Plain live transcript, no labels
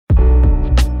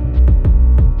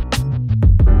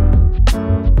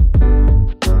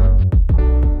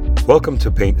Welcome to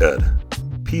Paint Ed.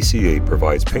 PCA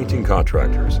provides painting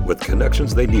contractors with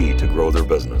connections they need to grow their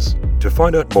business. To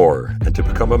find out more and to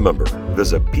become a member,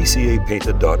 visit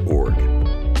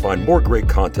pcapainted.org. Find more great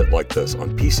content like this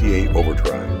on PCA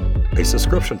Overdrive. A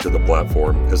subscription to the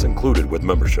platform is included with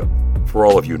membership. For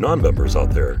all of you non-members out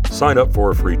there, sign up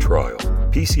for a free trial.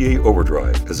 PCA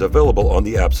Overdrive is available on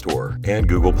the App Store and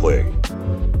Google Play.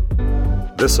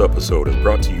 This episode is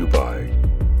brought to you by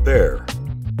Bear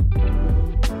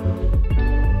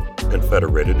and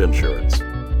Federated Insurance.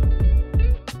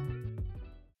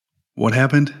 What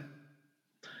happened?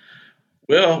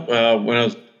 Well, when I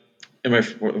was in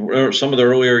some of the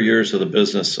earlier years of the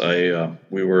business,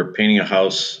 we were painting a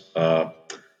house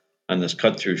on this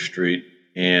cut-through street,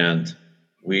 and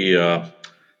we were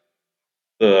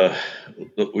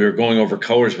going over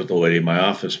colors with the lady. My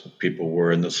office people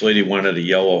were, and this lady wanted a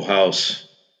yellow house,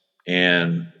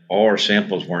 and all our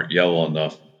samples weren't yellow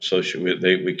enough. So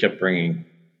we kept bringing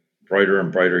brighter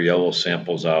and brighter yellow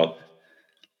samples out.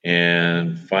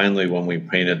 And finally, when we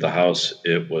painted the house,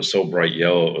 it was so bright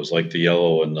yellow, it was like the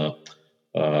yellow in the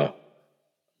that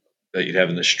you'd have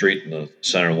in the street in the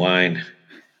center line.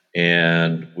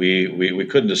 And we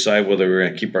couldn't decide whether we were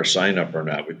going to keep our sign up or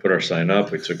not. We put our sign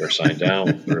up, we took our sign down,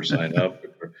 we put our sign up.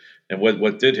 And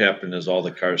what did happen is all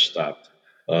the cars stopped.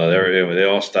 They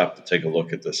all stopped to take a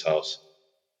look at this house.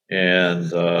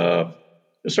 And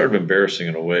it's sort of embarrassing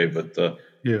in a way, but the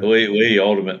lady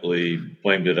ultimately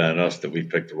blamed it on us that we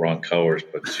picked the wrong colors,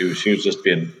 but she was just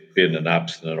being an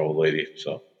obstinate old lady.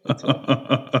 So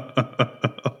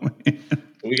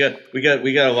we got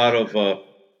a lot of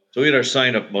so we had our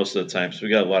sign up most of the time, so we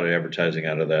got a lot of advertising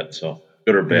out of that. So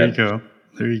good or bad.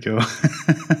 There you go.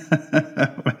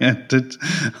 Man,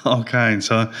 all kinds,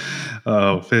 huh?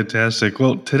 Oh, fantastic.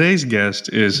 Well, today's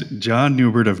guest is John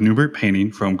Neubert of Neubert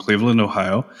Painting from Cleveland,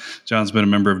 Ohio. John's been a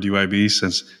member of DYB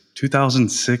since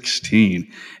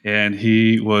 2016, and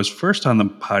he was first on the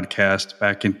podcast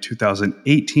back in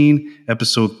 2018,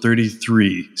 episode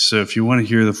 33. So if you want to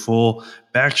hear the full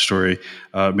backstory,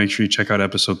 make sure you check out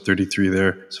episode 33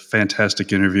 there. It's a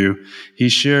fantastic interview. He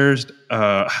shares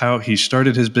how he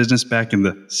started his business back in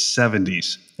the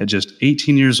 70s. At just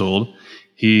 18 years old,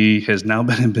 he has now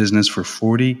been in business for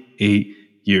 48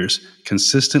 years,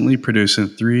 consistently producing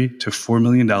 $3 to $4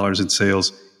 million in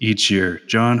sales each year.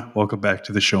 John, welcome back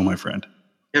to the show, my friend.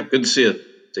 Yeah, good to see you,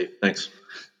 Steve. Thanks.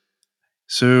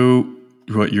 So,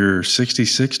 you're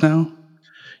 66 now?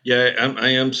 Yeah, I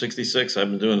am 66. I've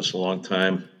been doing this a long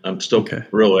time. I'm still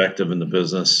real active in the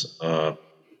business. My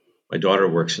daughter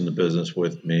works in the business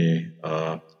with me,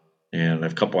 and I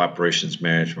have a couple operations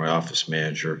managers, my office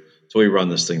manager. So we run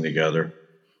this thing together.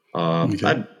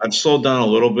 I've slowed down a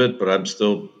little bit, but I'm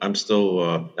still.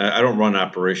 I don't run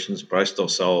operations, but I still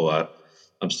sell a lot.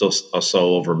 I'll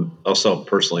sell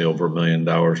personally over $1 million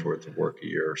worth of work a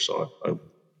year. So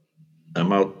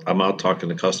I'm out talking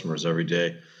to customers every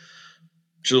day,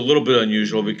 which is a little bit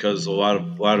unusual because a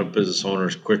lot of business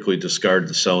owners quickly discard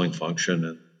the selling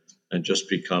function and just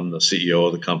become the CEO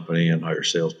of the company and hire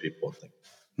salespeople.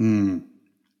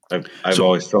 I've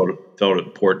always felt it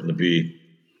important to be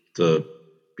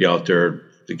out there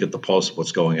to get the pulse of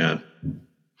what's going on.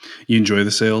 You enjoy the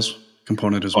sales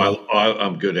component as well?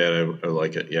 I'm good at it. I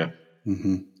like it. Yeah.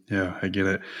 Mm-hmm. Yeah, I get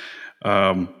it.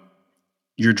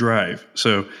 Your drive.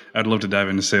 So I'd love to dive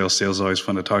into sales. Sales is always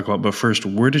fun to talk about. But first,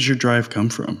 where does your drive come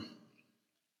from?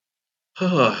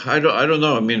 I don't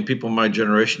know. I mean, people in my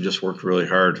generation just worked really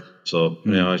hard. So,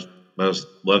 I was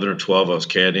 11 or 12. I was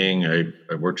caddying.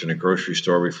 I worked in a grocery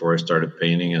store before I started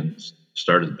painting and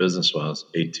started the business when I was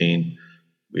 18.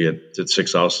 We did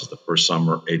 6 houses the first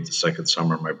summer, 8 the second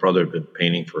summer. My brother had been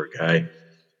painting for a guy.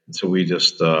 And so we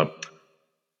just,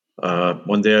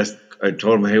 one day I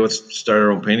told him, hey, let's start our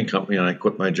own painting company. And I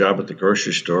quit my job at the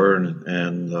grocery store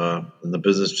and the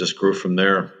business just grew from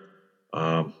there.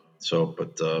 So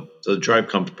the drive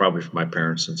comes probably from my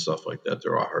parents and stuff like that.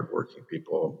 They're all hardworking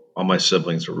people. All my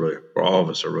siblings all of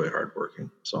us are really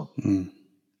hardworking. So.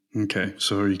 Okay.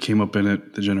 So you came up in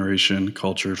it, the generation,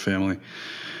 culture, family.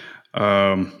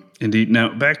 Indeed.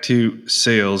 Now back to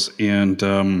sales and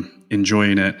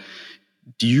enjoying it.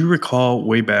 Do you recall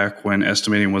way back when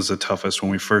estimating was the toughest,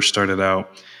 when we first started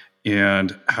out,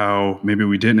 and how maybe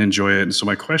we didn't enjoy it? And so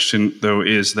my question, though,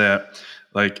 is that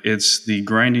it's the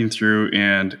grinding through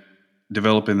and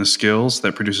developing the skills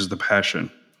that produces the passion,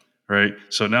 right?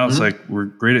 So now it's like we're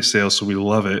great at sales, so we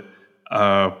love it.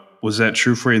 Was that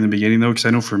true for you in the beginning, though? Because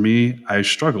I know for me, I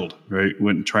struggled, right,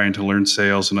 when trying to learn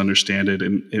sales and understand it.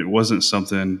 And it wasn't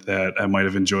something that I might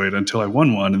have enjoyed until I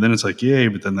won one. And then it's like, yay,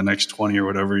 but then the next 20 or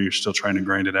whatever, you're still trying to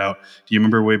grind it out. Do you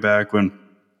remember way back when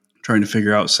trying to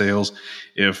figure out sales,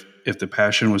 if if the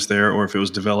passion was there or if it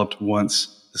was developed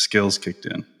once the skills kicked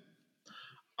in?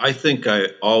 I think I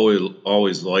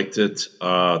always liked it,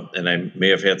 and I may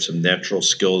have had some natural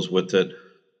skills with it.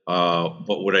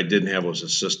 But what I didn't have was a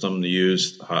system to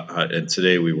use. And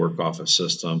today we work off a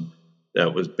system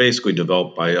that was basically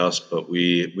developed by us, but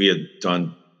we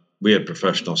had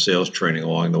professional sales training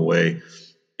along the way,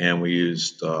 and we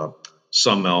used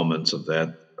some elements of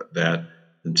that.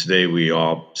 And today we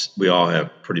all have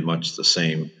pretty much the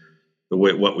same. The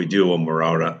way what we do when we're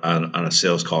out on a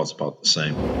sales call is about the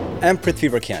same. I'm Prithvi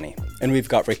Varkiani, and we've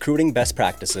got recruiting best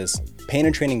practices,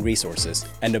 painter training resources,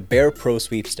 and a Bear Pro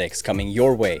sweepstakes coming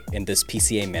your way in this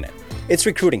PCA Minute. It's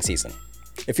recruiting season.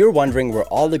 If you're wondering where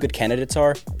all the good candidates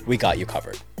are, we got you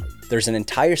covered. There's an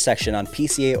entire section on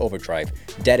PCA Overdrive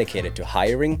dedicated to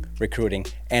hiring, recruiting,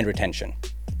 and retention.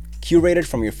 Curated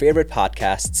from your favorite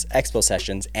podcasts, expo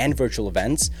sessions, and virtual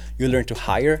events, you'll learn to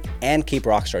hire and keep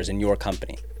rockstars in your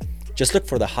company. Just look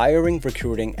for the hiring,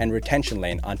 recruiting, and retention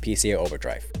lane on PCA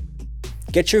Overdrive.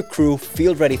 Get your crew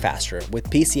field ready faster with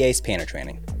PCA's painter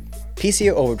training.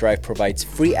 PCA Overdrive provides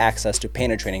free access to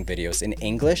painter training videos in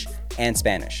English and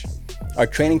Spanish. Our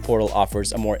training portal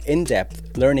offers a more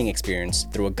in-depth learning experience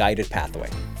through a guided pathway.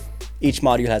 Each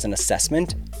module has an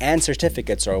assessment, and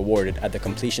certificates are awarded at the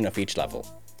completion of each level.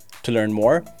 To learn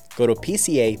more, go to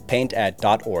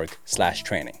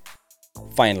pcapainted.org/training.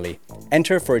 Finally,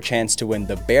 enter for a chance to win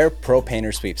the Bear Pro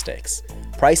Painter Sweepstakes.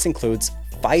 Price includes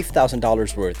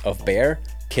 $5,000 worth of Bear,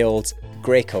 Kills,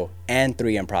 Graco, and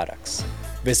 3M products.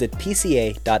 Visit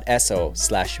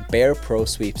pca.so/Bear Pro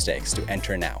Sweepstakes to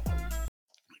enter now.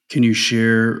 Can you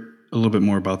share a little bit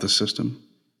more about the system?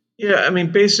 Yeah, I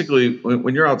mean, basically,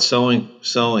 when you're out selling,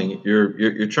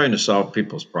 you're trying to solve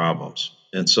people's problems,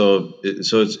 and so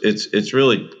it's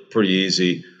really pretty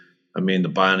easy. I mean, the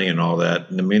bonding and all that.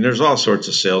 And I mean, there's all sorts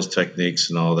of sales techniques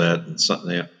and all that, and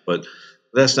something. But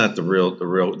that's not the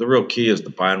real key is to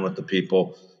bond with the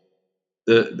people.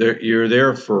 You're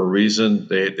there for a reason.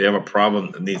 They have a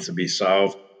problem that needs to be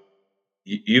solved.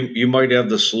 You might have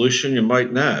the solution, you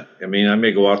might not. I mean, I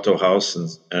may go out to a house and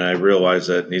I realize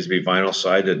that it needs to be vinyl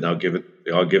sided, and I'll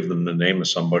give them the name of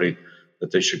somebody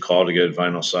that they should call to get it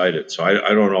vinyl sided. So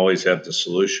I don't always have the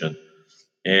solution.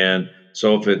 And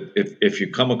so if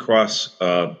you come across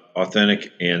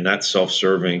authentic and not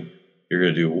self-serving,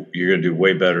 you're gonna do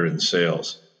way better in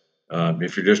sales.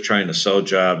 If you're just trying to sell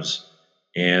jobs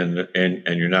and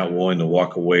you're not willing to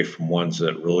walk away from ones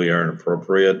that really aren't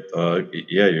appropriate,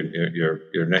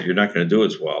 you're not going to do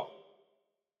as well.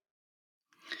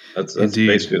 That's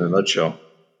basically in a nutshell.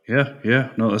 Yeah.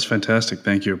 No, that's fantastic.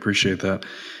 Thank you. Appreciate that.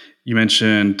 You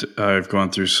mentioned I've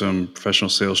gone through some professional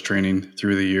sales training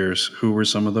through the years. Who were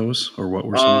some of those, or what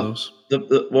were some of those?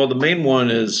 The main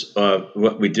one is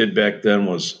what we did back then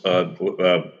was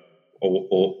a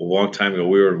long time ago.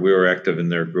 We were active in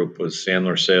their group was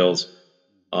Sandler Sales.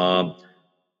 Sandler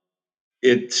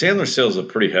Sales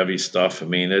is pretty heavy stuff. I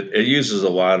mean, it uses a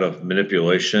lot of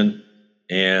manipulation,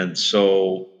 and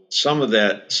so some of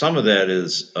that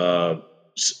is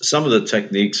some of the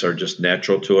techniques are just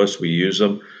natural to us. We use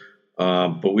them.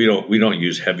 But we don't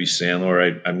use heavy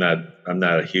Sandler. I'm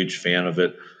not a huge fan of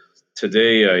it.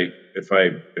 Today, if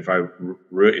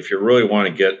you really want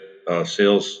to get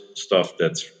sales stuff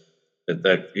that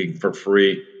for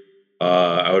free,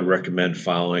 I would recommend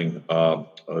following a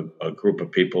group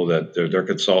of people that they're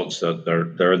consultants that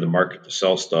they're in the market to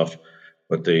sell stuff,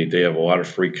 but they have a lot of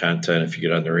free content if you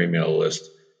get on their email list,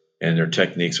 and their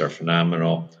techniques are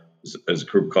phenomenal. There's a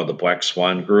group called the Black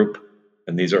Swan Group.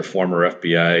 And these are former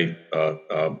FBI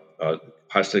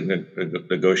hostage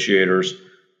negotiators,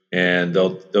 and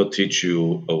they'll teach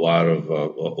you a lot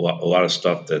of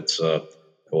stuff that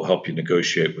will help you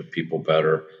negotiate with people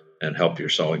better and help your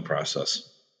selling process.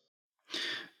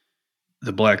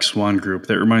 The Black Swan Group.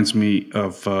 That reminds me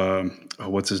of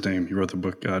what's his name? He wrote the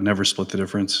book Never Split the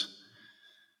Difference.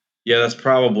 Yeah, that's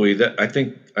probably that. I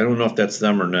don't know if that's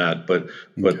them or not, but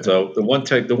the one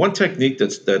technique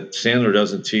that Sandler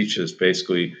doesn't teach is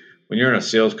basically when you're in a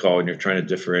sales call and you're trying to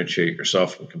differentiate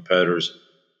yourself from competitors,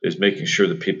 is making sure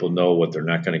that people know what they're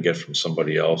not going to get from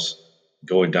somebody else.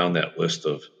 Going down that list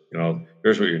of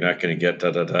here's what you're not going to get,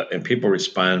 and people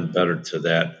respond better to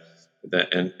that.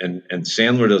 And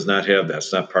Sandler does not have that.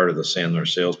 It's not part of the Sandler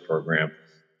sales program,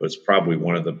 but it's probably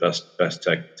one of the best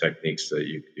techniques that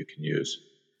you can use.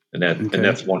 And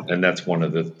that's one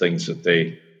of the things that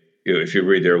they, if you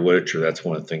read their literature, that's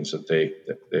one of the things that they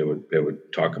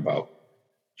would talk about.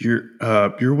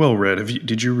 You're well read.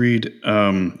 Did you read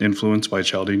Influence by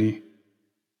Cialdini?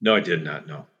 No, I did not.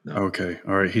 No. Okay,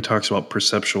 all right. He talks about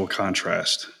perceptual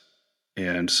contrast,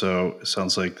 And so it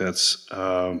sounds like that's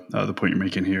the point you're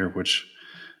making here, which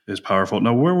is powerful.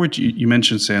 Now, where would you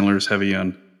mentioned Sandler is heavy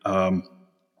on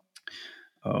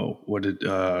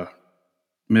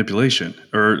manipulation,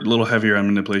 or a little heavier on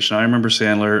manipulation. I remember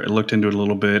Sandler. I looked into it a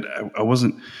little bit. I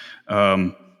wasn't,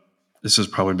 this has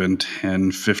probably been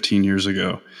 10, 15 years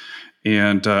ago.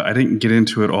 And I didn't get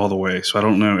into it all the way, so I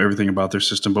don't know everything about their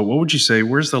system. But what would you say,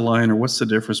 where's the line, or what's the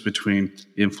difference between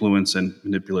influence and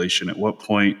manipulation? At what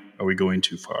point are we going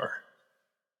too far?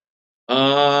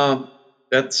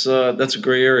 That's a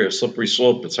gray area, slippery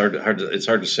slope. It's hard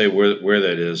to say where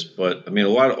that is. But I mean, a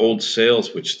lot of old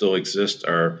sales which still exist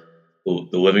are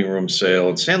the living room sale.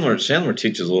 And Sandler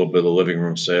teaches a little bit of the living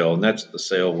room sale, and that's the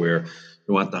sale where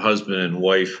you want the husband and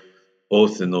wife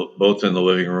both in the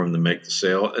living room to make the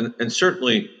sale. And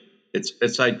certainly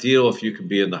it's ideal if you can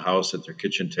be in the house at their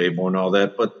kitchen table and all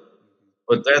that. But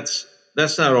that's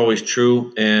not always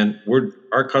true. And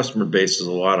our customer base is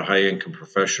a lot of high income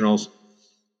professionals.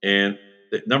 And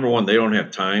number one, they don't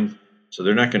have time, so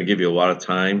they're not going to give you a lot of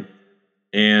time.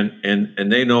 And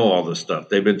they know all this stuff.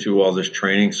 They've been through all this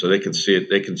training, so they can see it.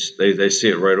 They see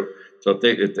it right. So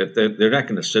they're not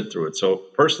going to sit through it. So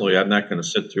personally, I'm not going to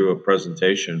sit through a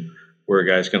presentation where a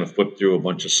guy's going to flip through a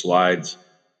bunch of slides.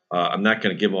 I'm not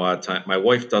going to give them a lot of time. My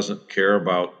wife doesn't care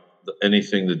about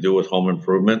anything to do with home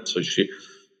improvement, so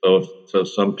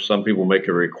some people make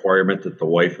a requirement that the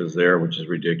wife is there, which is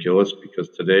ridiculous because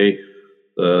today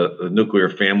the nuclear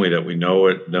family that we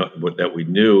that we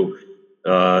knew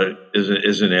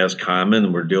isn't as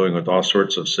common. We're dealing with all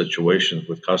sorts of situations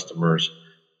with customers,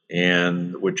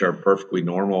 and which are perfectly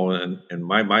normal. And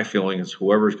my feeling is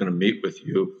whoever's going to meet with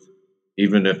you,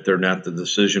 even if they're not the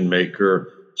decision maker,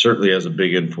 certainly has a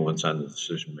big influence on the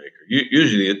decision maker.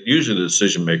 Usually the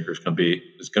decision maker is going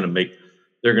to make.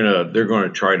 They're going to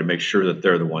try to make sure that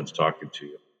they're the ones talking to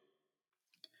you.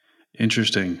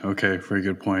 Interesting. Okay, very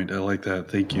good point. I like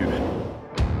that. Thank you.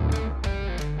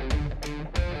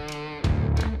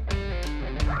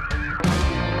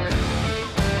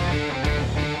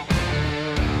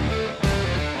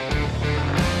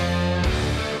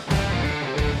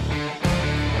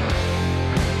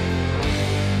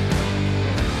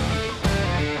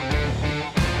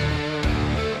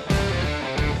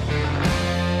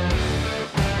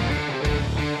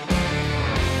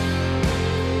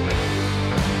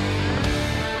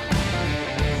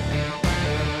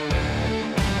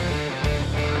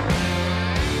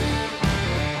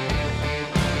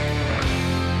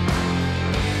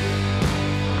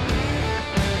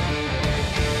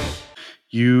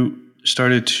 You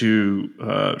started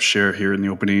to share here in the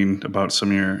opening about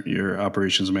some of your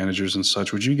operations managers and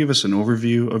such. Would you give us an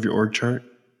overview of your org chart?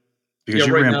 Because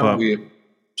you ramp up. You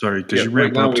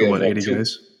ramp up to what, 80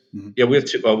 guys? Mm-hmm. Yeah, we have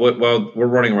two. Well, we're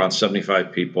running around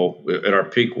 75 people. At our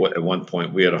peak, at one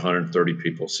point, we had 130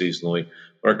 people seasonally.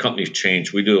 But our company's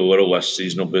changed. We do a little less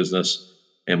seasonal business,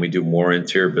 and we do more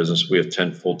interior business. We have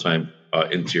 10 full-time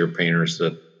interior painters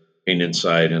that paint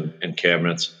inside and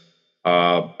cabinets.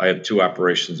 I have two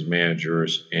operations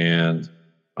managers, and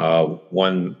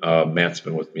one Matt's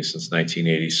been with me since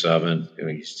 1987.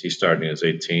 He started when he was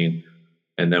 18,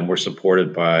 and then we're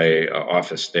supported by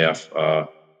office staff of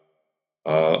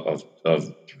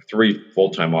three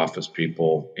full-time office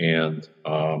people, and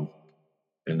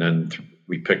then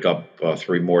we pick up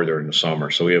three more during the summer.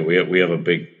 So we have a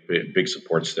big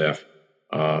support staff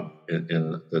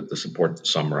in the support the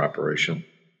summer operation.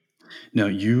 Now,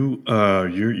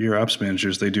 your ops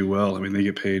managers, they do well. I mean, they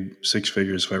get paid six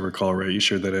figures, if I recall right. You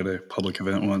shared that at a public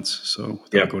event once, so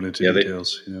without going into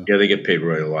details. They get paid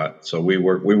really a lot. So we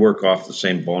work off the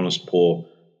same bonus pool,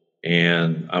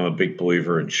 and I'm a big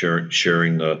believer in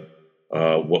sharing the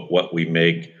what we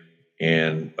make.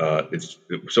 And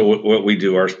what we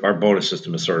do. Our bonus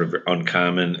system is sort of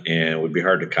uncommon, and it would be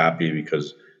hard to copy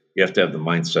because you have to have the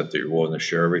mindset that you're willing to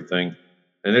share everything.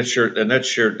 And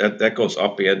that goes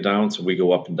up and down. So we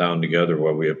go up and down together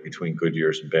while we have between good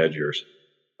years and bad years.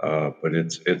 But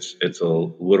it's a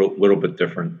little bit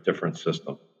different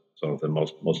system. So than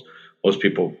most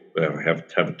people have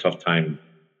a tough time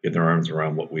getting their arms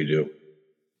around what we do.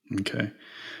 Okay.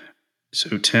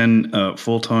 So 10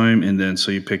 full time, and then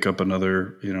so you pick up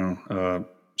another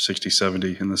 60,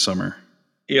 70 in the summer.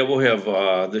 Yeah, we'll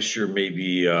have this year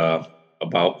maybe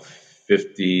about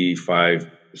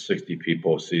 55. 60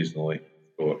 people seasonally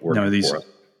working now, are these for us.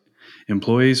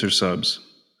 Employees or subs?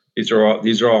 These are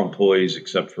all employees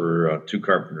except for two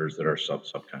carpenters that are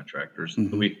subcontractors.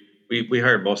 Mm-hmm. We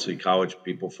hire mostly college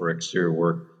people for exterior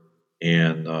work,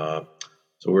 and so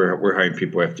we're hiring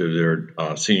people after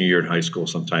their senior year in high school,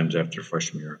 sometimes after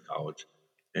freshman year in college,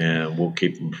 and we'll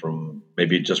keep them from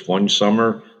maybe just one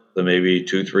summer to maybe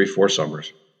 2, 3, 4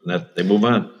 summers, and that they move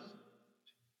on.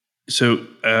 So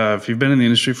if you've been in the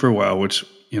industry for a while, which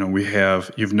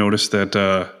you've noticed that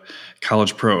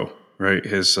College Pro, right,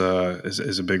 is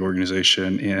a big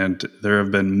organization, and there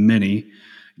have been many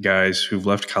guys who've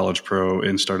left College Pro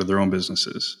and started their own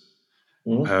businesses.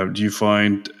 Mm-hmm. Do you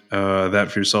find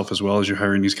that for yourself as well as you're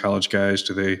hiring these college guys?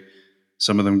 Do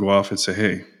some of them go off and say,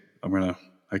 "Hey,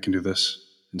 I can do this,"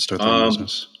 and start their own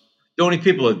business? The only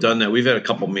people that have done that, we've had a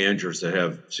couple managers that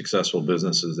have successful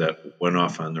businesses that went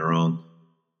off on their own.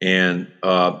 And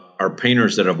our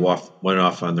painters that have went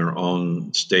off on their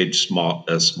own stayed small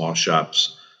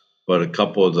shops. But a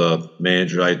couple of the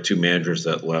managers, I had 2 managers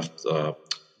that left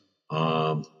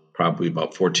probably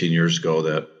about 14 years ago,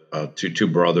 that two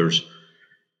brothers.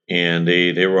 And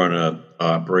they run an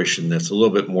operation that's a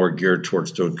little bit more geared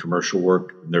towards doing commercial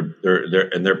work.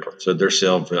 So their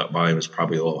sales volume is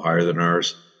probably a little higher than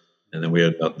ours. And then we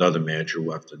had another manager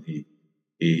left, and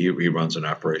he runs an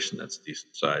operation that's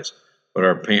decent size. But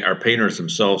our painters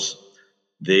themselves,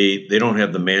 they don't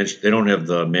have the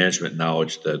management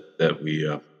knowledge that we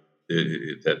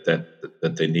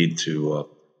that they need to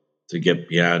get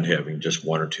beyond having just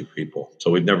 1 or 2 people. So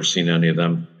we've never seen any of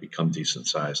them become decent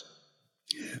size.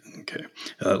 Yeah. Okay.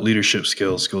 Leadership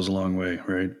skills goes a long way,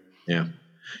 right? Yeah.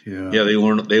 They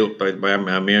learn.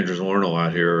 My managers learn a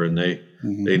lot here, and they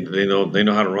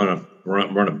know how to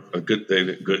run a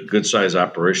good size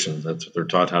operation. That's what they're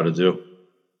taught how to do.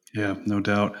 Yeah, no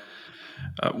doubt.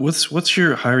 What's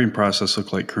your hiring process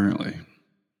look like currently?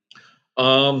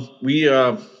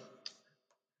 We're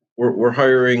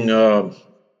hiring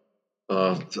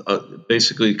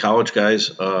basically college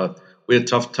guys. We had a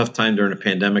tough time during the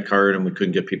pandemic hiring, and we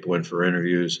couldn't get people in for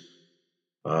interviews.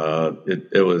 The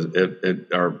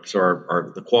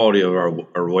quality of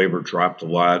our labor dropped a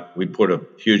lot. We put a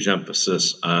huge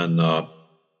emphasis on.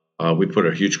 We put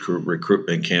a huge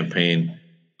recruitment campaign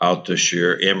out this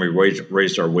year, and we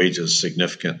raised our wages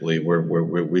significantly.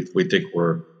 We think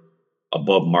we're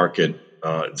above market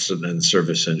in the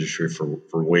service industry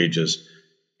for wages,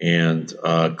 and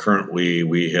currently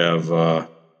we have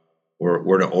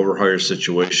we're in an overhire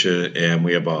situation, and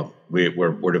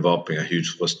we're developing a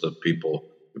huge list of people.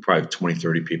 We probably have 20,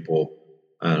 30 people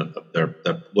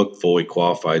that look fully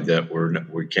qualified that we're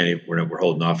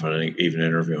holding off on even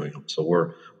interviewing them. So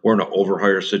we're in an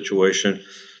overhire situation,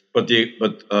 but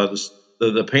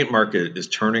the paint market is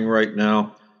turning right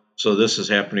now. So this is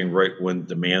happening right when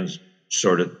demand's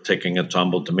sort of taking a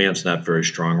tumble. Demand's not very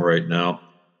strong right now.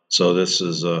 So this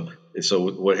is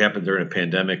so what happened during the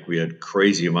pandemic, we had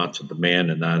crazy amounts of demand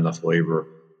and not enough labor.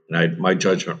 And my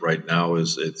judgment right now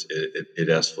is it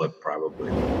has flipped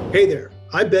probably. Hey there,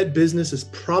 I bet business is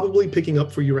probably picking up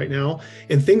for you right now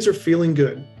and things are feeling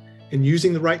good. And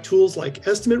using the right tools like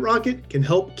Estimate Rocket can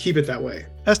help keep it that way.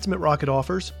 Estimate Rocket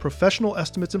offers professional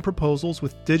estimates and proposals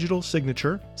with digital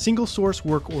signature, single source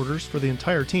work orders for the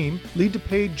entire team, lead to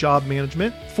paid job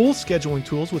management, full scheduling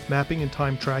tools with mapping and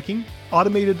time tracking,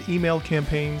 automated email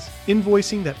campaigns,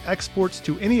 invoicing that exports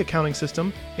to any accounting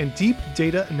system, and deep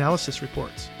data analysis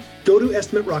reports. Go to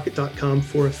estimaterocket.com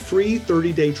for a free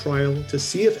 30-day trial to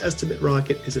see if Estimate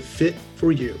Rocket is a fit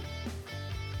for you.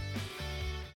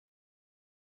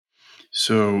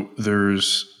 So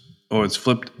it's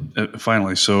flipped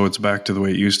finally. So it's back to the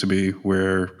way it used to be,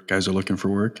 where guys are looking for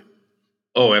work.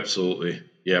 Oh, absolutely,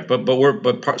 yeah.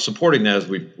 But supporting that is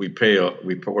we're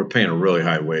paying a really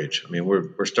high wage. I mean,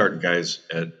 we're starting guys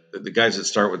the guys that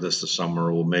start with us this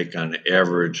summer will make on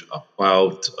average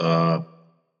about $21,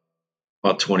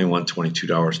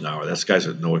 $22 an hour. That's guys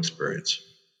with no experience.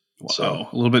 Wow. So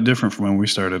a little bit different from when we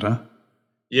started, huh?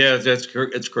 Yeah,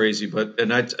 it's crazy, but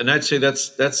I'd say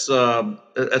that's a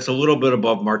little bit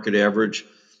above market average.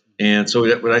 And so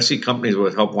when I see companies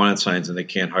with help wanted signs and they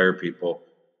can't hire people,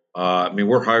 I mean,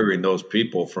 we're hiring those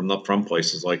people from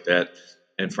places like that,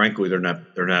 and frankly, they're not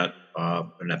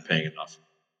paying enough.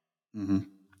 Mm-hmm.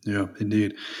 Yeah,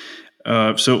 indeed.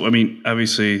 So, I mean,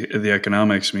 obviously, the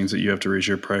economics means that you have to raise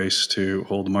your price to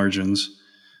hold margins,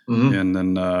 and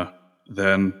then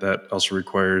that also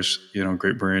requires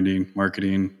great branding,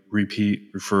 marketing,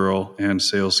 repeat, referral, and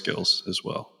sales skills as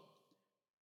well.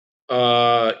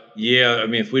 Yeah. I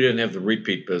mean, if we didn't have the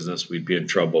repeat business, we'd be in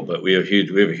trouble. But we have a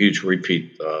huge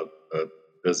repeat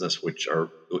business, which are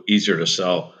easier to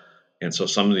sell. And so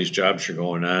some of these jobs you're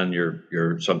going on,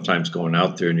 you're sometimes going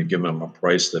out there and you're giving them a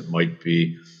price that might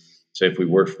be, say, if we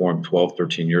worked for them 12,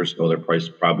 13 years ago, their price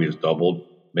probably has doubled,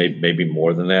 maybe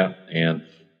more than that. And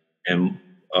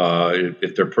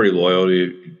if they're pretty loyal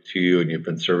to you and you've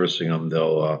been servicing them,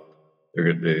 they'll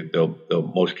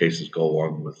most cases go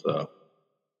along with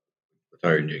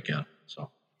hiring you again.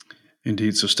 So,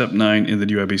 Indeed. So step 9 in the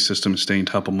DYB system is staying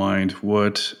top of mind.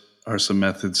 What are some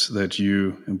methods that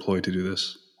you employ to do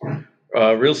this?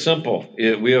 Real simple.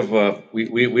 We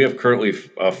have currently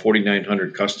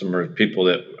 4,900 customers, people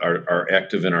that are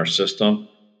active in our system,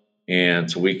 and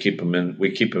so we keep them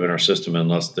in our system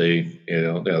unless they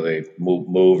they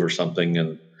move or something,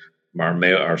 and our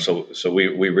mail. So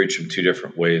we reach them two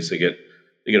different ways. They get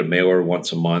a mailer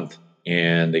once a month,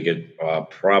 and they get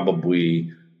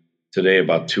probably today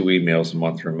about 2 emails a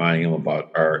month reminding them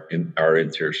about our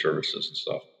interior services and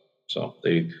stuff. So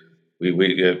we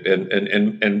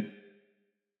and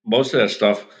most of that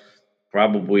stuff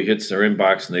probably hits their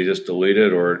inbox and they just delete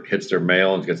it, or it hits their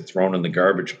mail and gets thrown in the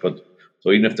garbage. But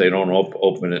so even if they don't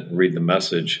open it and read the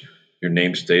message, your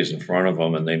name stays in front of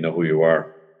them and they know who you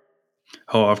are.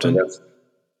 How often? So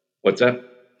what's that?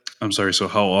 I'm sorry. So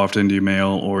how often do you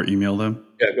mail or email them?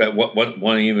 Yeah,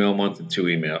 one email a month and two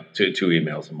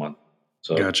emails a month.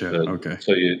 So gotcha. Okay.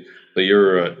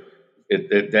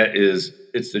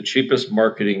 It's the cheapest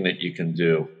marketing that you can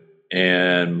do,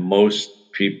 and most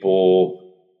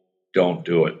people don't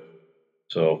do it.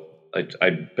 So I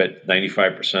bet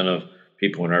 95% of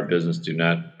people in our business do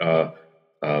not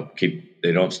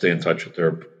they don't stay in touch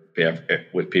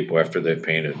with people after they've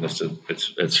painted.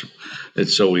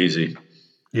 It's so easy.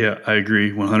 Yeah, I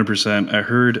agree 100%. I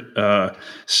heard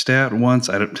stat once,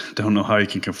 I don't know how you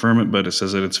can confirm it, but it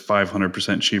says that it's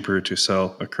 500% cheaper to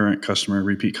sell a current customer,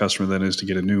 repeat customer, than it is to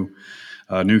get a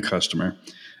new customer.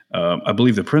 I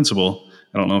believe the principle,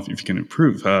 I don't know if you can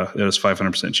improve, that is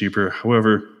 500% cheaper.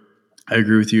 However, I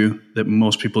agree with you that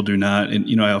most people do not. And,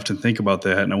 I often think about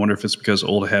that, and I wonder if it's because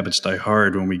old habits die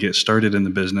hard. When we get started in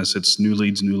the business, it's new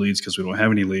leads, because we don't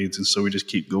have any leads. And so we just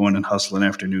keep going and hustling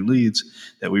after new leads,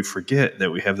 that we forget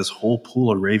that we have this whole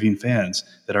pool of raving fans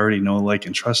that already know, like,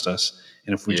 and trust us.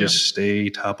 And if we just stay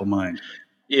top of mind.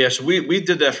 Yeah, so we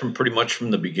did that pretty much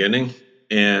from the beginning.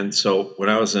 And so when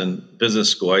I was in business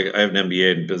school, I have an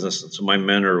MBA in business. And so my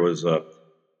mentor was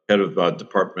head of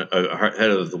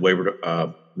head of the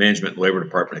labor management and labor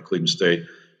department at Cleveland State,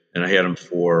 and I had him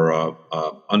for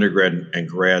undergrad and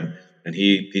grad. And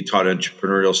he taught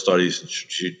entrepreneurial studies and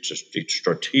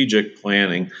strategic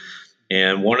planning.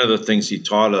 And one of the things he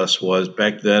taught us was,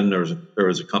 back then there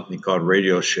was a company called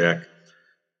Radio Shack,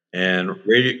 and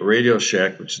Radio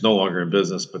Shack, which is no longer in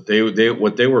business, but they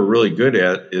what they were really good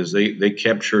at is they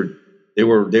captured. They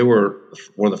were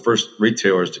one of the first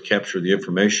retailers to capture the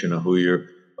information of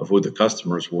who the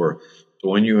customers were. So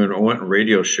when you went in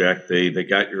Radio Shack, they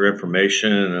got your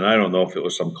information, and I don't know if it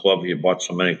was some club you bought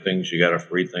so many things you got a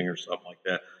free thing or something like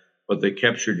that, but they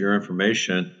captured your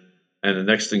information, and the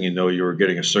next thing you know, you were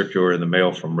getting a circular in the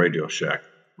mail from Radio Shack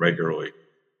regularly.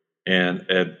 And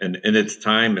in its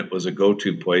time, it was a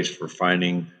go-to place for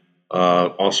finding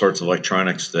all sorts of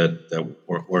electronics that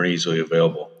weren't easily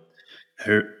available.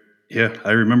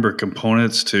 I remember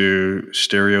components to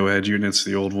stereo head units,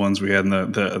 the old ones we had in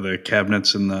the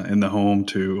cabinets in the home,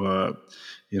 to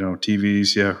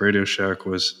TVs. Yeah, Radio Shack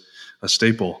was a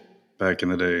staple back in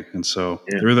the day, and so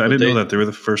I didn't know that they were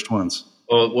the first ones.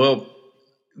 Well,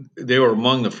 they were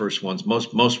among the first ones.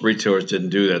 Most retailers didn't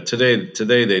do that.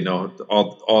 Today they know,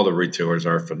 all the retailers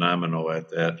are phenomenal at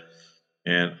that.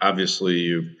 And obviously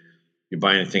you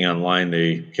buy anything online,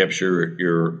 they capture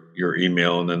your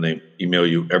email, and then they email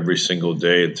you every single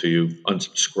day until you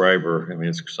unsubscribe.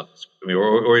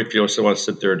 Or if you also want to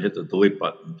sit there and hit the delete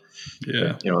button,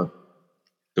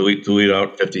 delete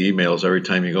out 50 emails every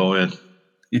time you go in.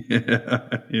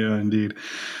 Yeah, indeed.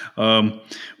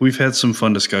 We've had some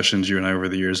fun discussions, you and I, over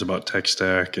the years about tech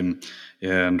stack and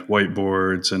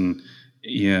whiteboards and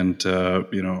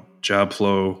job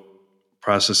flow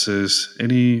processes.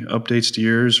 Any updates to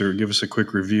yours, or give us a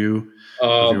quick review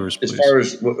of yours, please? As far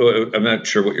as, I'm not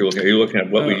sure what you're looking at. Are you looking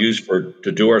at what we use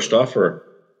to do our stuff, or?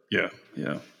 Yeah.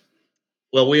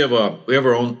 Well, we have a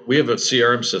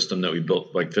CRM system that we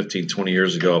built like 15, 20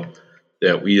 years ago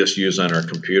that we just use on our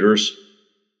computers.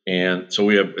 And so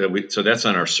so that's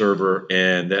on our server,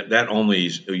 and that only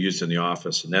is used in the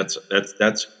office, and that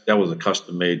was a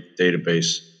custom made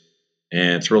database,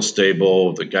 and it's real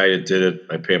stable. The guy that did it,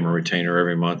 I pay him a retainer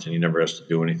every month, and he never has to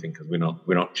do anything because we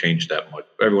don't change that much.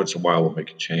 Every once in a while we'll make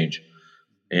a change,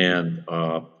 and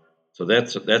so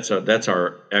that's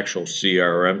our actual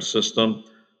CRM system.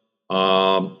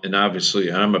 And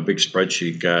obviously I'm a big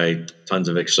spreadsheet guy, tons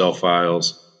of Excel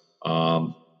files.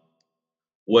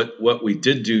 What we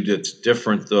did do that's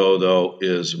different though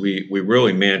is we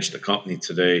really manage the company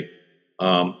today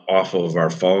off of our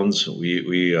phones.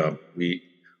 We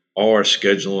all our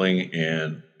scheduling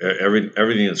and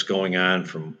everything that's going on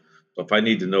from. So if I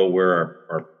need to know where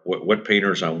what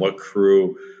painters on what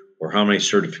crew, or how many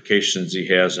certifications he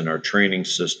has in our training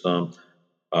system,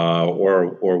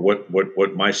 or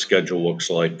what my schedule looks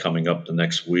like coming up the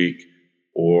next week,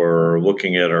 or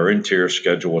looking at our interior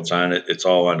schedule, what's on it. It's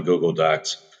all on Google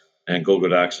Docs, and Google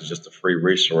Docs is just a free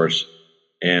resource.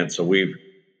 And so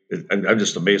I'm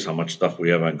just amazed how much stuff we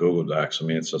have on Google Docs. I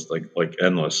mean, it's just like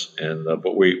endless. And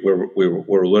but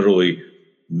we're literally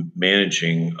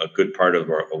managing a good part of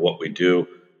what we do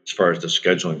as far as the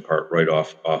scheduling part right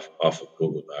off of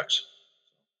Google Docs.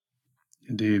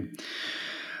 Indeed.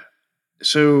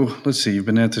 So let's see, you've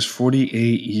been at this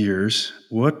 48 years.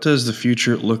 What does the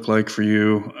future look like for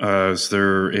you? Is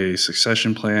there a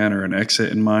succession plan or an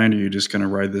exit in mind? Or are you just going to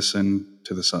ride this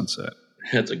into the sunset?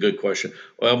 That's a good question.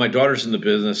 Well, my daughter's in the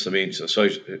business. I mean, so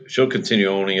she'll continue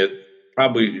owning it.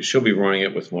 Probably she'll be running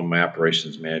it with one of my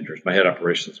operations managers. My head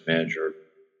operations manager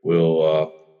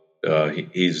will.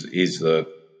 He's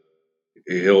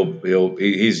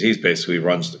basically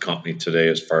runs the company today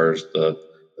as far as the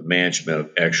management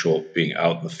of actual being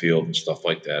out in the field and stuff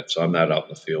like that. So I'm not out in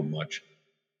the field much,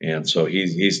 and so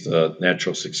he's the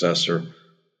natural successor.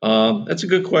 That's a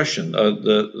good question.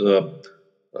 The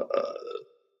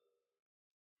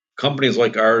companies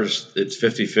like ours, it's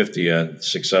 50-50 on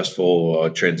successful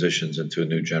transitions into a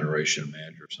new generation of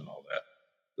managers and all that.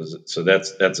 So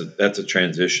that's a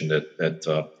transition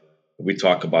that we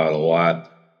talk about a lot.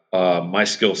 My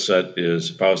skill set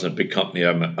is, if I was in a big company,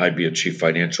 I'd be a chief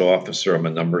financial officer. I'm a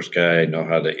numbers guy. I know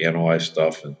how to analyze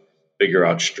stuff and figure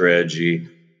out strategy.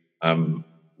 I'm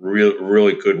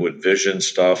really good with vision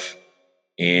stuff,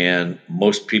 and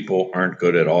most people aren't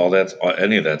good at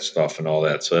any of that stuff and all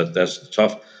that. So that's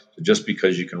tough. So just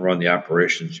because you can run the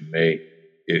operations, you may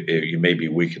be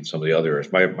weak in some of the other areas.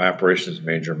 My operations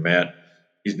manager, Matt,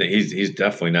 he's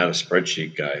definitely not a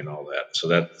spreadsheet guy and all that. So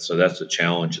that's the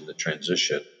challenge in the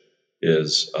transition.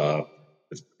 Is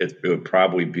it would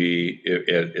probably be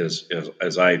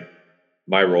as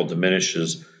my role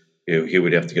diminishes, he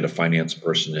would have to get a finance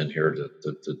person in here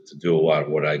to do a lot of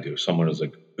what I do. Someone who's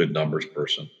a good numbers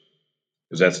person,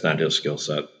 because that's not his skill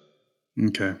set.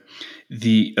 Okay.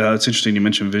 It's interesting you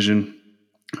mentioned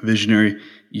visionary.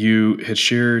 You had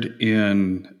shared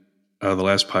in the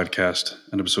last podcast,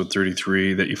 in episode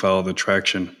 33, that you follow the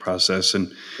traction process,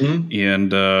 and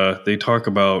they talk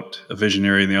about a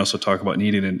visionary, and they also talk about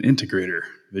needing an integrator.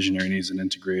 Visionary needs an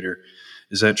integrator.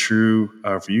 Is that true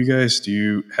for you guys? Do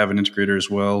you have an integrator as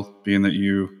well, being that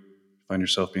you find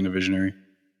yourself being a visionary?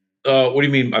 What do you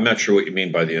mean? I'm not sure what you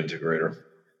mean by the integrator.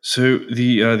 So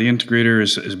the integrator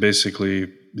is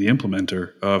basically the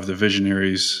implementer of the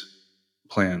visionary's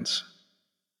plans.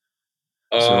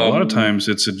 So a lot of times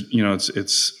it's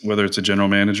whether it's a general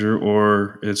manager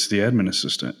or it's the admin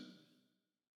assistant.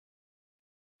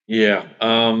 Yeah.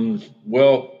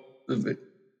 Well,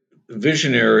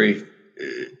 visionary.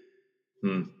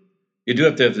 You do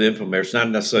have to have the implementer. It's not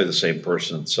necessarily the same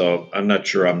person. So I'm not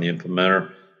sure I'm the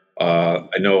implementer.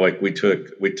 I know, like we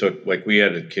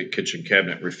had a kitchen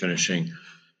cabinet refinishing,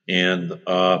 and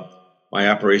my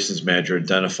operations manager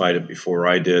identified it before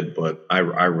I did, but I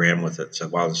ran with it. Said,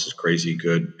 "Wow, this is crazy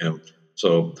good." And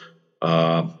so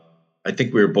I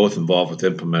think we were both involved with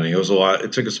implementing. It was a lot.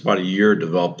 It took us about a year to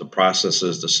develop the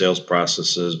processes, the sales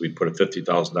processes. We put a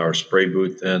 $50,000 spray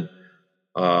booth in.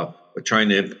 But trying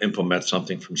to implement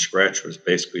something from scratch was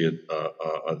basically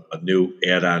a new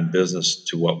add-on business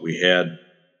to what we had.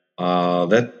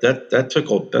 That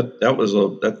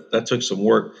took some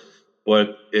work,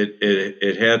 but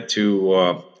it had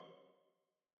to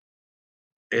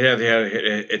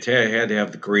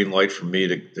have the green light from me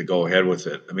to go ahead with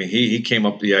it. I mean, he came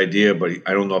up with the idea, but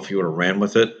I don't know if he would have ran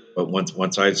with it. But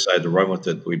once I decided to run with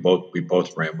it, we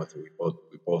both ran with it. We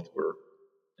both were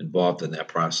involved in that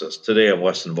process. Today, I'm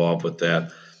less involved with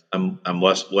that. I'm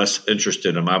less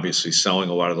interested. I'm obviously selling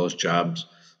a lot of those jobs,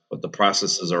 but the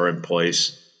processes are in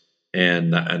place.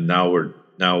 And now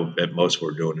at most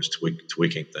we're doing is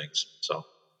tweaking things. So,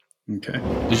 okay.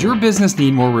 Does your business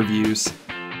need more reviews?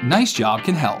 Nice Job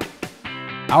can help.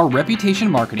 Our reputation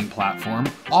marketing platform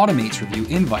automates review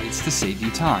invites to save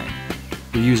you time.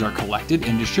 Reviews are collected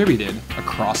and distributed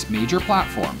across major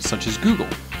platforms such as Google,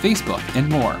 Facebook, and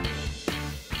more.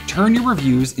 Turn your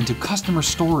reviews into customer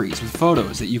stories with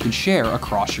photos that you can share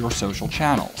across your social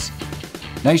channels.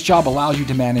 Nice Job allows you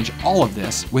to manage all of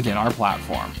this within our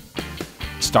platform.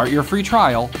 Start your free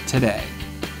trial today.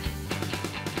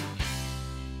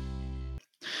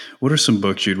 What are some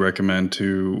books you'd recommend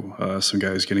to some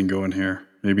guys getting going here?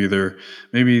 Maybe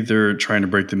they're trying to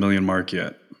break the 1 million mark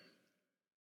yet.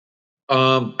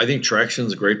 I think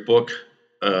Traction's a great book.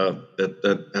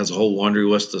 that has a whole laundry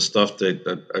list of stuff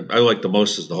that I like the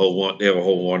most is the whole one. They have a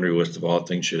whole laundry list of all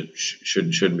things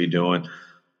shouldn't be doing.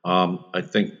 I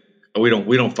think we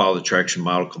don't follow the traction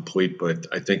model complete, but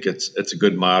I think it's a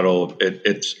good model.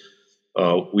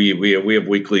 We have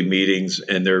weekly meetings,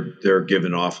 and they're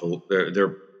given off.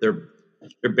 They're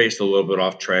based a little bit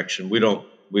off traction.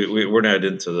 We're not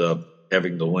into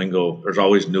having the lingo. There's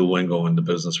always new lingo in the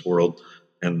business world,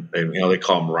 and they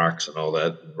call them rocks and all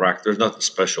that. Rock. There's nothing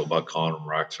special about calling them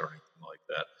rocks or anything like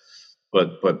that.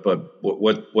 But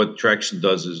what traction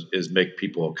does is make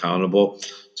people accountable.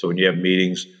 So when you have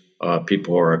meetings,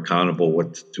 people are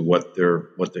accountable to what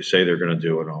they say they're going to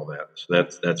do and all that. So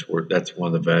that's one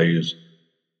of the values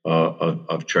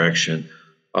of traction.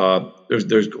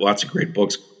 There's lots of great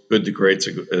books. Good to Greats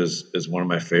is one of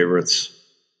my favorites.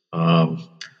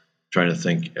 Trying to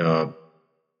think. A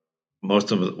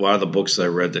lot of the books that I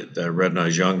read when I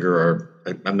was younger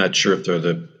I'm not sure if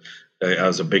I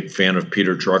was a big fan of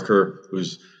Peter Drucker,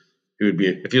 he would be,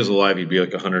 if he was alive, he'd be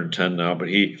like 110 now, but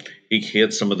he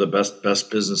had some of the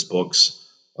best business books.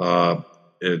 One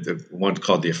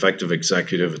called The Effective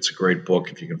Executive. It's a great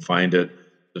book if you can find it.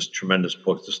 Just tremendous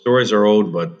book. The stories are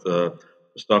old, but the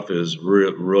stuff is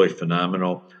really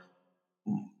phenomenal.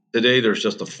 Today, there's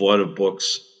just a flood of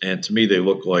books, and to me, they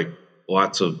look like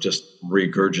lots of just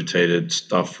regurgitated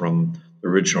stuff from the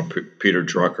original Peter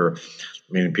Drucker.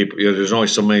 I mean, people. There's only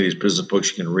so many of these business books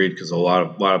you can read because a lot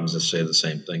of them just say the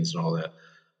same things and all that.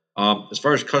 As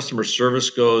far as customer service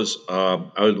goes,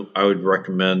 I would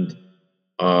recommend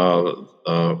the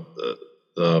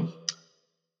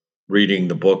reading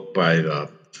the book by the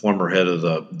former head of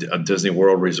the Disney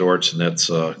World Resorts, and that's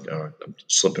I'm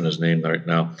slipping his name right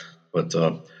now, but.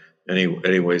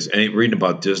 Reading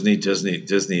about Disney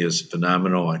is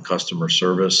phenomenal on customer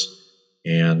service,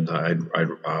 and I'd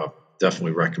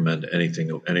definitely recommend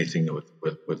anything with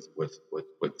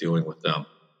dealing with them.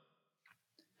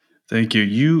 Thank you.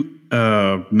 You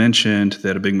mentioned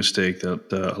that a big mistake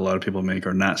that a lot of people make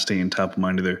are not staying top of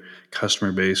mind to their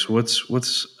customer base.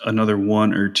 What's another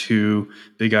one or two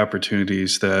big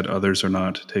opportunities that others are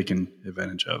not taking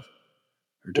advantage of?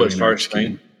 Or doing as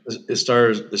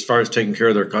far as taking care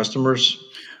of their customers?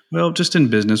 Well, just in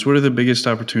business, what are the biggest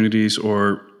opportunities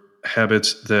or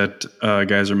habits that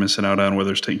guys are missing out on,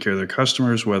 whether it's taking care of their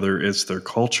customers, whether it's their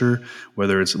culture,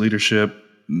 whether it's leadership,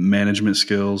 management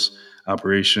skills,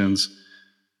 operations?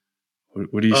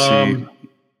 What do you see?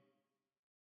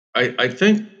 I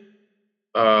think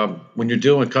when you're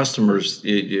dealing with customers,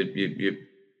 you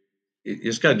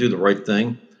just got to do the right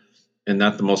thing and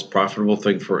not the most profitable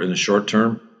thing in the short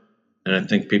term. And I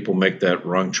think people make that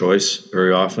wrong choice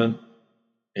very often.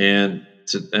 And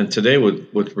today with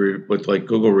like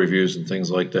Google reviews and things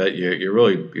like that, you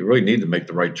really need to make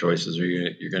the right choices, or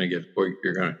you're going to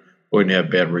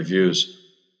have bad reviews.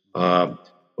 But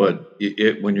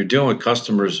when you're dealing with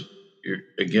customers,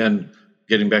 again,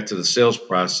 getting back to the sales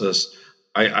process,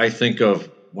 I think of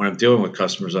when I'm dealing with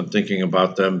customers, I'm thinking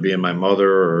about them being my mother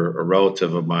or a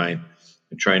relative of mine,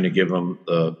 and trying to give them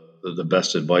the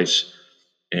best advice.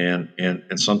 And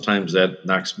sometimes that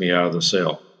knocks me out of the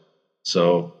sale.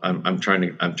 So I'm trying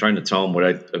to tell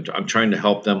them I'm trying to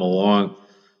help them along.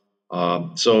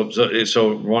 So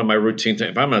one of my routine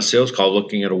things, if I'm on a sales call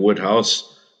looking at a wood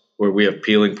house where we have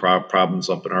peeling problems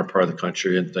up in our part of the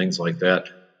country and things like that,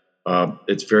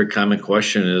 it's a very common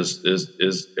question is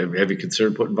have you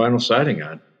considered putting vinyl siding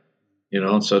on?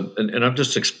 So and I'm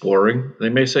just exploring. They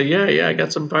may say, yeah, I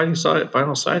got some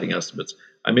vinyl siding estimates.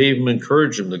 I may even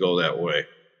encourage them to go that way.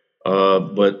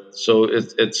 But so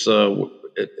it's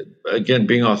again,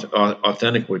 being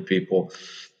authentic with people.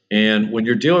 And when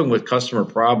you're dealing with customer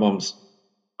problems,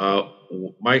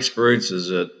 my experience is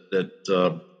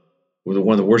that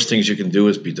one of the worst things you can do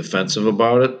is be defensive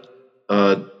about it.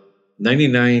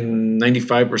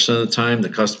 95% of the time, the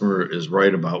customer is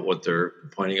right about what they're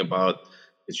complaining about.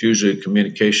 It's usually a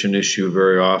communication issue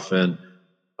very often.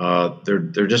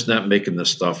 They're just not making this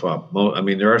stuff up. I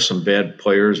mean, there are some bad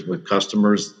players with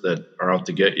customers that are out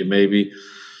to get you, maybe.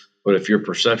 But if your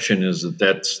perception is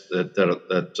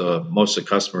that most of the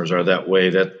customers are that way,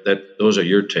 that those are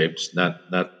your tapes, not.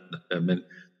 I mean,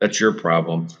 that's your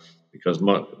problem, because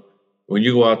when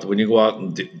you go out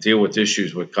and deal with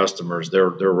issues with customers, they're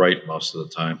right most of the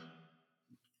time.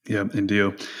 Yeah,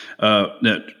 indeed.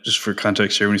 Just for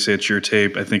context here, when you say it's your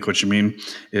tape, I think what you mean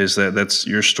is that's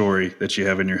your story that you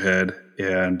have in your head,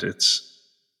 and it's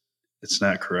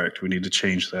not correct. We need to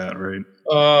change that, right?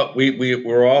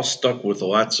 We're all stuck with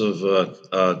lots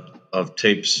of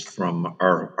tapes from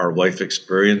our life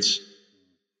experience,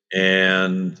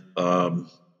 and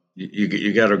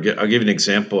you got to get. I'll give you an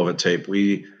example of a tape.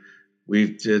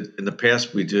 We did in the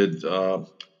past. We did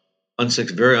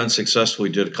very unsuccessfully.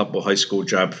 Did a couple of high school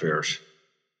job fairs,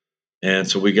 and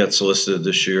so we got solicited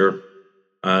this year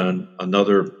on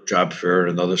another job fair in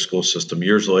another school system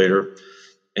years later,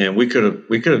 and we could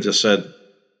have just said,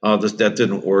 "Oh, that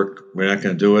didn't work. We're not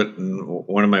going to do it." And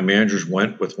one of my managers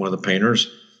went with one of the painters,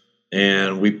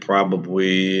 and we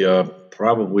probably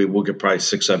we'll get probably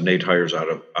 6, 7, 8 hires out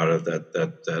of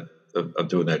that of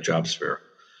doing that jobs fair.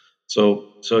 So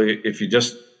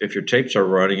if your tapes are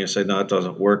running and say, no, it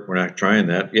doesn't work, we're not trying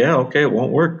that. Yeah, okay, it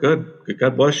won't work. Good.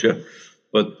 God bless you.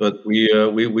 But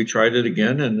we tried it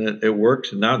again and it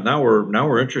works. And now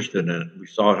we're interested in it. We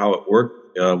saw how it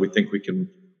worked. We think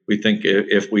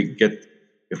if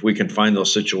we can find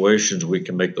those situations, we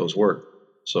can make those work.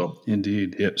 So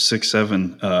indeed, yep, 6,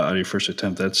 7 out of your first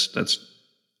attempt.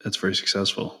 That's very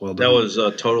successful. Well done. That was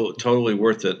totally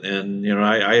worth it. And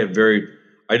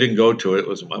I didn't go to it. It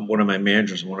was one of my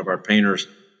managers and one of our painters,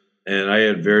 and I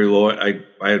had very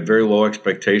low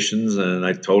expectations. And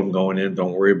I told him going in,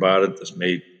 don't worry about it. This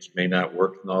may not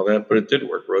work and all that, but it did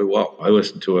work really well. I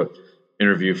listened to an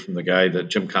interview from the guy that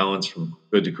Jim Collins from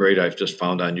Good to Great. I've just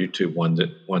found on YouTube.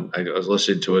 I was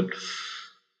listening to it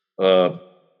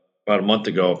about a month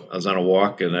ago. I was on a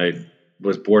walk and I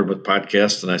was bored with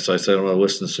podcasts, and I said I'm going to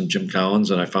listen to some Jim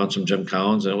Collins, and I found some Jim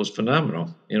Collins, and it was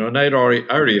phenomenal. And I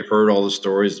already heard all the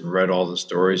stories and read all the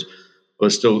stories,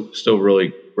 but it's still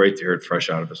really great to hear it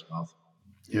fresh out of his mouth.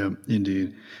 Yeah,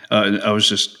 indeed. I was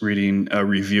just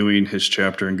reviewing his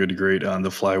chapter in Good to Great on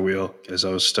the flywheel as I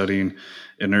was studying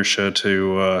inertia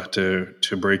to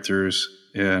breakthroughs,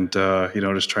 and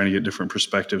just trying to get different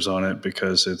perspectives on it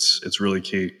because it's really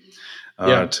key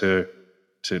to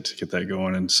get that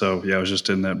going. And so, I was just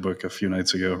in that book a few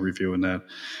nights ago reviewing that.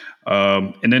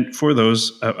 And then for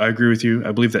those, I agree with you.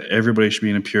 I believe that everybody should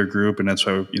be in a peer group. And that's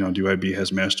why, DYB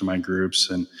has mastermind groups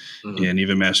and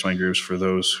even mastermind groups for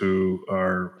those who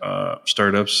are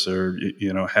startups or,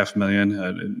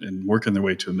 $500,000 and working their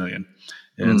way to $1 million.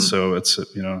 And so it's,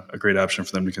 a great option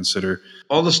for them to consider.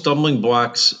 All the stumbling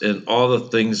blocks and all the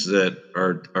things that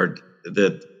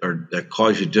that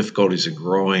cause you difficulties in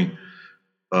growing.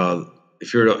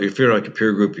 If you're like a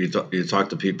peer group, you talk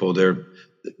to people, they've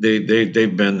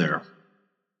been there,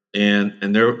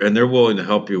 and they're willing to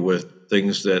help you with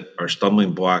things that are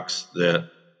stumbling blocks that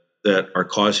are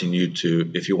causing you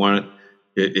to, if you want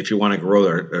to grow,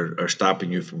 are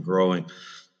stopping you from growing.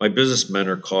 My business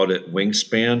mentor called it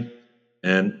wingspan,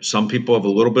 and some people have a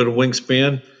little bit of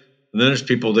wingspan. And then there's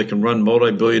people that can run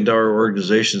multi-billion-dollar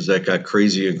organizations that got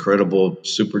crazy, incredible,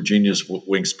 super genius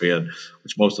wingspan,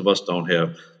 which most of us don't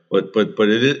have. But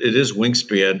it is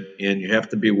wingspan, and you have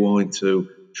to be willing to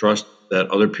trust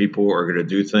that other people are going to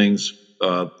do things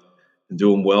and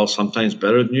do them well, sometimes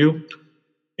better than you,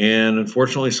 and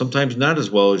unfortunately sometimes not as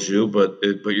well as you. But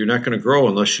you're not going to grow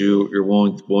unless you're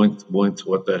willing to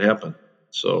let that happen.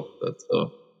 So that's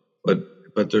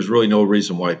but there's really no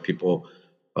reason why people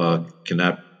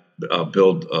cannot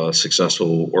build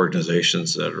successful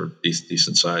organizations that are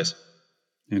decent size.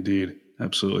 Indeed.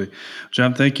 Absolutely.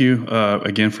 John, thank you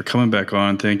again for coming back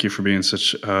on. Thank you for being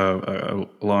such a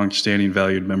long-standing,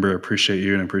 valued member. I appreciate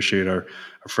you and I appreciate our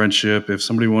friendship. If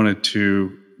somebody wanted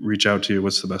to reach out to you,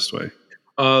 what's the best way?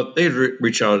 They'd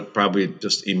reach out, probably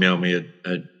just email me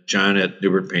at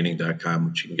john@neubertpainting.com,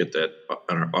 which you can get that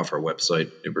off our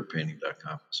website,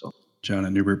 neubertpainting.com. So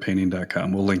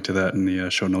john@neubertpainting.com. We'll link to that in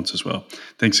the show notes as well.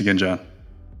 Thanks again, John.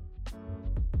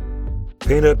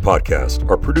 PaintNet podcasts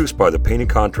are produced by the Painting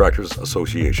Contractors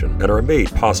Association and are made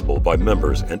possible by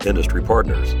members and industry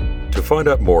partners. To find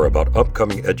out more about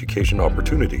upcoming education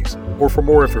opportunities or for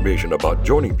more information about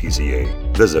joining PCA,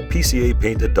 visit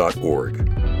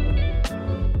pcapainted.org.